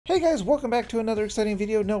Hey guys, welcome back to another exciting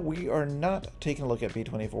video. No, we are not taking a look at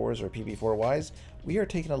B24s or PB4Ys. We are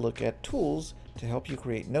taking a look at tools to help you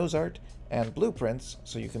create nose art and blueprints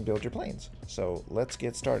so you can build your planes. So let's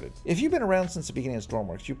get started. If you've been around since the beginning of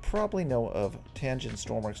Stormworks, you probably know of Tangent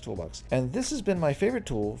Stormworks Toolbox. And this has been my favorite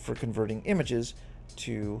tool for converting images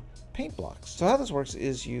to paint blocks. So how this works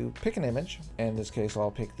is you pick an image. In this case, I'll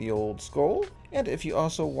pick the old skull. And if you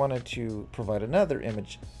also wanted to provide another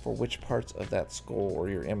image for which parts of that skull or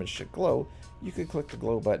your image should glow, you could click the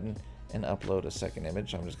glow button and upload a second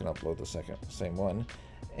image. I'm just going to upload the same one.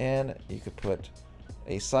 And you could put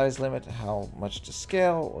a size limit, how much to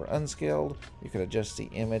scale or unscaled. You could adjust the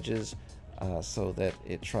images so that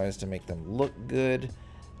it tries to make them look good.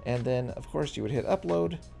 And then, of course, you would hit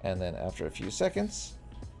upload, and then after a few seconds,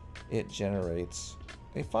 it generates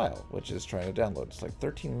a file, which is trying to download. It's like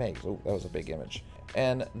 13 megs. Oh, that was a big image.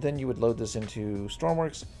 And then you would load this into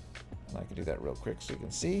Stormworks, and I can do that real quick so you can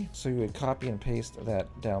see. So you would copy and paste that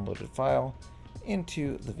downloaded file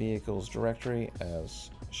into the vehicles directory as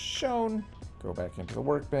shown. Go back into the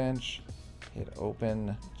workbench, hit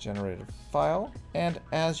open, generated file, and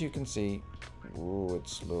as you can see, ooh,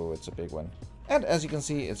 it's slow, it's a big one. And as you can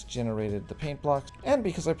see, it's generated the paint blocks. And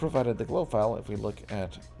because I provided the glow file, if we look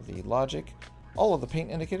at the logic, all of the paint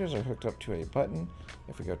indicators are hooked up to a button.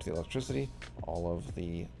 If we go to the electricity, all of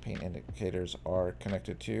the paint indicators are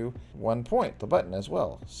connected to one point, the button as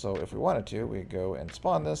well. So if we wanted to, we go and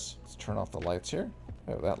spawn this. Let's turn off the lights here.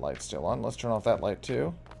 Oh, that light's still on. Let's turn off that light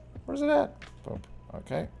too. Where's it at? Boom.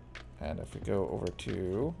 Okay. And if we go over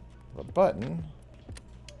to the button,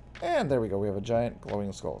 and there we go, we have a giant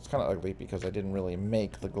glowing skull. It's kind of ugly because I didn't really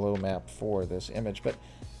make the glow map for this image, but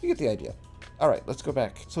you get the idea. All right, let's go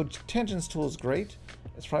back. So Tangent's tool is great.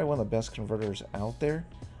 It's probably one of the best converters out there.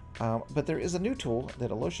 But there is a new tool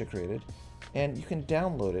that Alosha created, and you can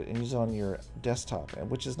download it and use it on your desktop. And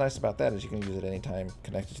which is nice about that is you can use it anytime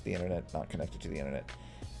connected to the internet, not connected to the internet.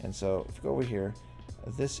 And so if you go over here,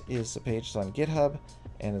 this is the page. It's on GitHub,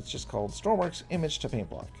 and it's just called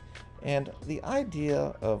Stormworks-Image-To-Paintblock. And the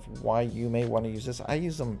idea of why you may want to use this, I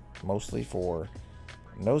use them mostly for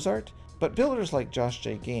nose art, but builders like Josh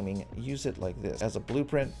J Gaming use it like this, as a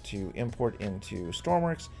blueprint to import into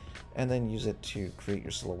Stormworks, and then use it to create your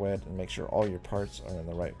silhouette and make sure all your parts are in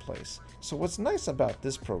the right place. So what's nice about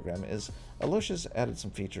this program is Alosha's added some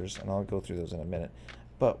features, and I'll go through those in a minute,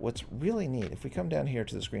 but what's really neat, if we come down here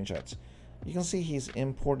to the screenshots, you can see he's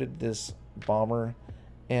imported this bomber,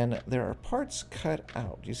 and there are parts cut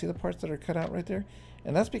out. Do you see the parts that are cut out right there?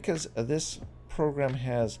 And that's because this program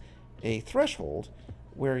has a threshold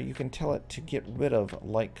where you can tell it to get rid of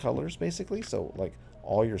light colors, basically. So like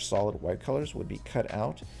all your solid white colors would be cut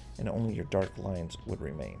out and only your dark lines would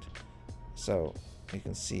remain. So you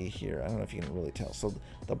can see here, I don't know if you can really tell. So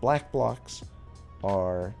the black blocks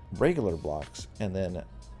are regular blocks, and then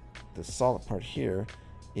the solid part here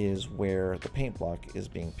is where the paint block is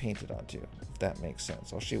being painted onto, if that makes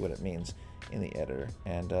sense. I'll show you what it means in the editor.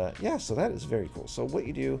 And yeah, so that is very cool. So what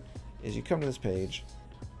you do is you come to this page,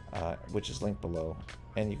 which is linked below,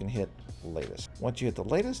 and you can hit latest. Once you hit the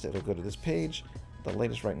latest, it'll go to this page. The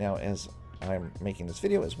latest right now, as I'm making this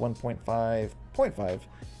video, is 1.5.5,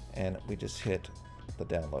 and we just hit the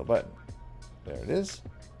download button. There it is.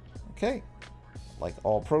 Okay, like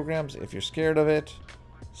all programs, if you're scared of it,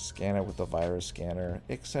 scan it with the virus scanner,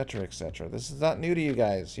 etc., etc. This is not new to you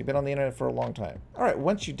guys. You've been on the internet for a long time. All right,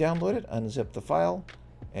 once you download it, unzip the file,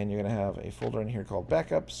 and you're going to have a folder in here called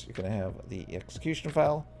backups. You're going to have the execution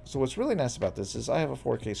file. So what's really nice about this is I have a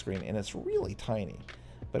 4K screen, and it's really tiny.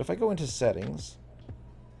 But if I go into settings,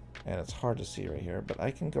 and it's hard to see right here, but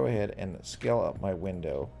I can go ahead and scale up my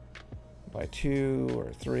window by 2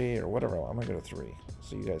 or 3 or whatever I want. I'm going to go to 3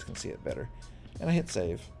 so you guys can see it better. And I hit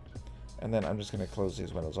save. And then I'm just going to close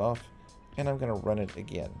these windows off, and I'm going to run it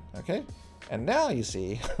again, okay? And now you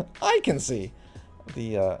see, I can see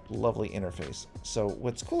the lovely interface. So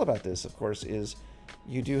what's cool about this, of course, is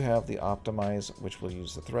you do have the optimize, which will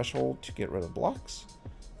use the threshold to get rid of blocks.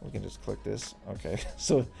 We can just click this, okay?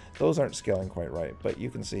 So those aren't scaling quite right, but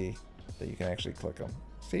you can see that you can actually click them.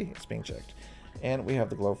 See, it's being checked. And we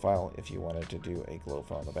have the glow file if you wanted to do a glow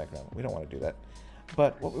file in the background. We don't want to do that.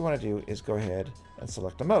 But what we want to do is go ahead and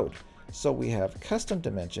select a mode. So we have custom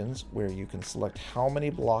dimensions where you can select how many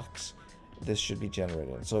blocks this should be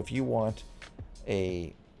generated in. So if you want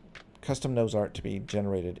a custom nose art to be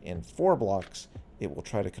generated in 4 blocks, it will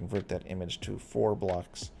try to convert that image to 4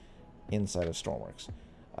 blocks inside of Stormworks.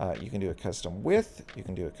 You can do a custom width, you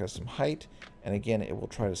can do a custom height, and again, it will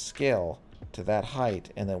try to scale to that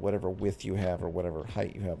height, and then whatever width you have or whatever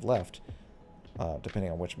height you have left,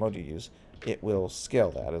 depending on which mode you use, it will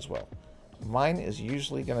scale that as well. Mine is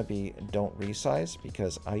usually going to be don't resize,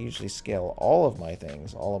 because I usually scale all of my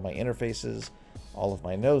things, all of my interfaces, all of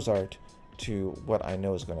my nose art to what I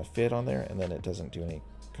know is going to fit on there, and then it doesn't do any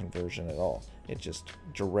conversion at all. It just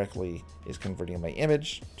directly is converting my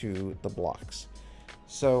image to the blocks.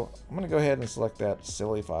 So I'm going to go ahead and select that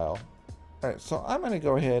silly file. All right, so I'm going to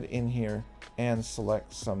go ahead in here and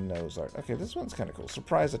select some nose art. Okay, this one's kind of cool.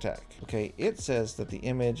 Surprise attack. Okay, it says that the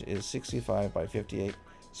image is 65 by 58,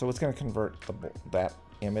 so it's going to convert that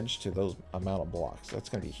image to those amount of blocks. That's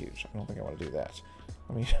going to be huge. I don't think I want to do that.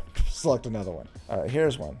 Let me select another one. All right,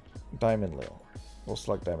 here's one. Diamond Lil. We'll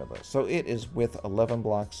select Diamond Lil. So it is width 11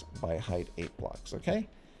 blocks by height 8 blocks, okay?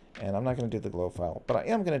 And I'm not going to do the glow file, but I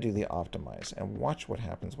am going to do the optimize, and watch what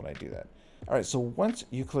happens when I do that. All right, so once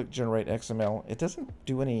you click Generate XML, it doesn't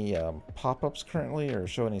do any pop-ups currently or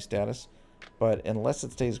show any status, but unless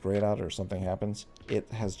it stays grayed out or something happens,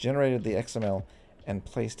 it has generated the XML and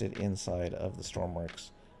placed it inside of the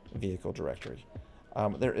Stormworks vehicle directory.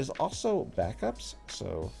 There is also backups,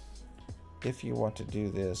 so if you want to do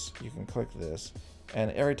this, you can click this, and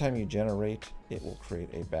every time you generate, it will create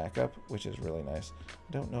a backup, which is really nice.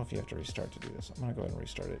 I don't know if you have to restart to do this. I'm going to go ahead and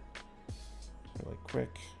restart it really quick.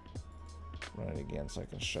 Run it again so I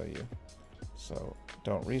can show you. So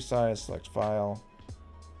don't resize, select file,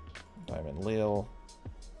 Diamond Lil,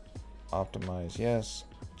 optimize yes,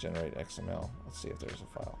 generate XML. Let's see if there's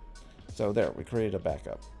a file. So there, we created a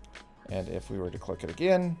backup. And if we were to click it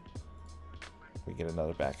again, we get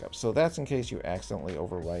another backup. So that's in case you accidentally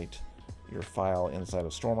overwrite your file inside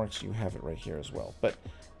of Stormworks. You have it right here as well. But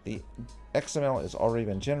the XML has already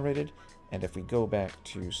been generated, and if we go back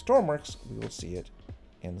to Stormworks, we will see it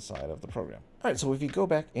inside of the program. All right, so if you go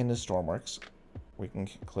back into Stormworks, we can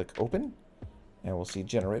click open, and we'll see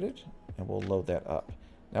generated, and we'll load that up.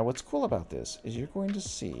 Now what's cool about this is you're going to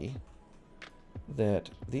see that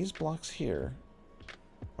these blocks here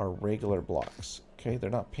are regular blocks. Okay, they're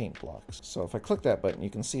not paint blocks. So if I click that button, you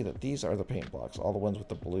can see that these are the paint blocks. All the ones with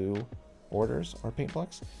the blue borders are paint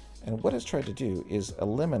blocks. And what it's tried to do is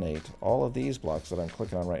eliminate all of these blocks that I'm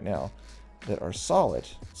clicking on right now that are solid,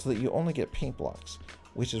 so that you only get paint blocks,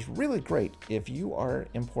 which is really great if you are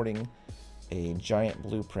importing a giant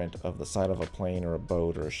blueprint of the side of a plane or a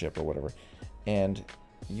boat or a ship or whatever, and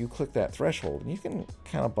you click that threshold, and you can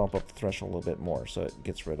kind of bump up the threshold a little bit more so it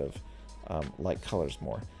gets rid of light colors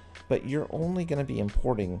more. But you're only going to be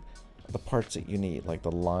importing the parts that you need, like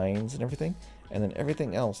the lines and everything, and then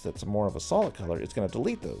everything else that's more of a solid color, it's going to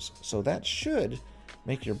delete those. So that should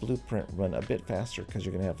make your blueprint run a bit faster because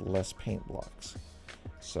you're going to have less paint blocks.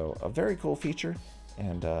 So a very cool feature,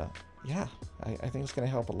 and yeah, I think it's going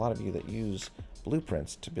to help a lot of you that use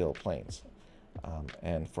blueprints to build planes.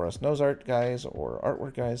 And for us nose art guys or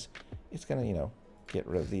artwork guys, it's going to, you know, get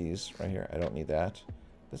rid of these right here. I don't need that.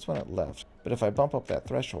 This one it left. But if I bump up that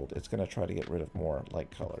threshold, it's going to try to get rid of more light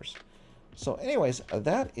colors. So anyways,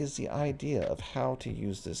 that is the idea of how to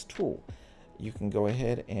use this tool. You can go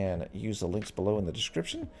ahead and use the links below in the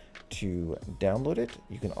description to download it.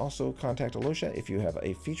 You can also contact Alosha if you have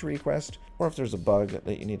a feature request, or if there's a bug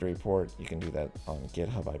that you need to report. You can do that on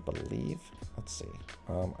GitHub, I believe. Let's see.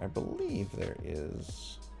 I believe there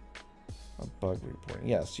is a bug reporting.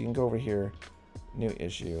 Yes, you can go over here, new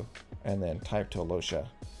issue, and then type to Alosha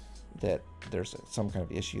that there's some kind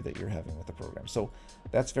of issue that you're having with the program. So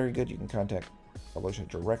that's very good. You can contact Alosha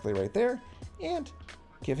directly right there and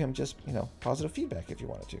give him just, you know, positive feedback if you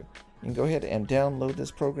wanted to. You can go ahead and download this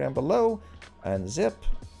program below, unzip,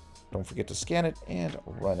 don't forget to scan it and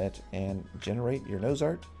run it and generate your nose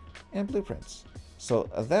art and blueprints. So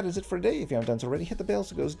that is it for today. If you haven't done so already, hit the bell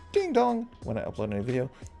so it goes ding dong when I upload a new video.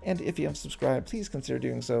 And if you haven't subscribed, please consider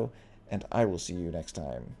doing so, and I will see you next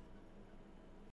time.